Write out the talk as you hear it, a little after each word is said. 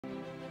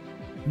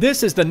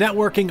This is the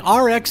Networking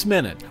RX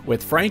Minute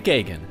with Frank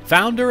Agan,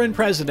 founder and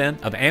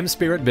president of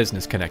AmSpirit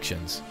Business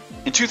Connections.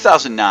 In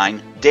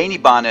 2009, Danny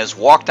Banez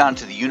walked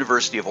onto the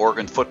University of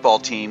Oregon football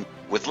team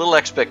with little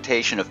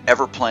expectation of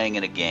ever playing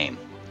in a game.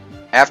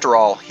 After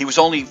all, he was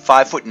only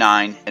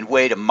 5'9" and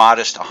weighed a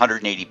modest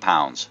 180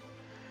 pounds.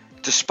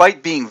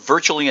 Despite being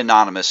virtually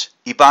anonymous,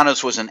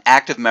 Ibanez was an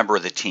active member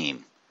of the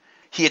team.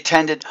 He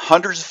attended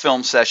hundreds of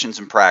film sessions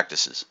and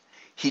practices.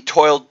 He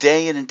toiled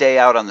day in and day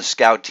out on the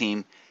scout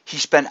team. He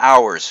spent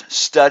hours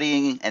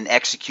studying and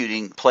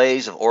executing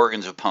plays of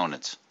Oregon's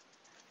opponents.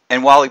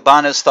 And while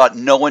Ibanez thought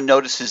no one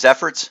noticed his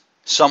efforts,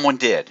 someone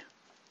did.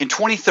 In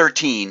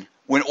 2013,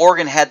 when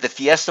Oregon had the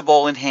Fiesta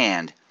Bowl in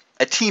hand,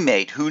 a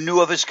teammate who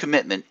knew of his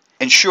commitment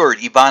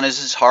ensured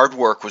Ibanez's hard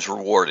work was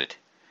rewarded.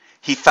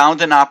 He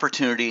found an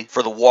opportunity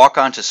for the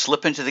walk-on to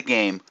slip into the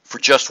game for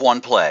just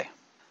one play.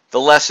 The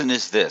lesson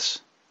is this: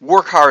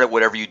 work hard at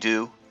whatever you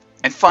do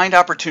and find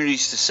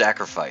opportunities to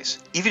sacrifice,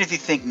 even if you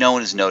think no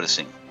one is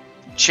noticing.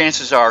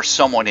 Chances are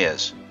someone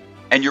is,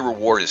 and your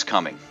reward is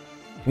coming.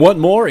 Want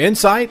more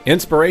insight,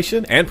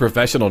 inspiration, and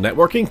professional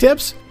networking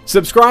tips?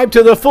 Subscribe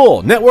to the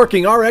full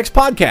Networking RX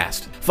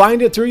podcast.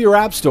 Find it through your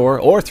app store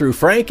or through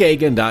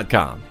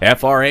frankagan.com,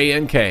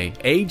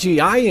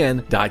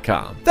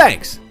 FRANKAGIN.com.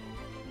 Thanks.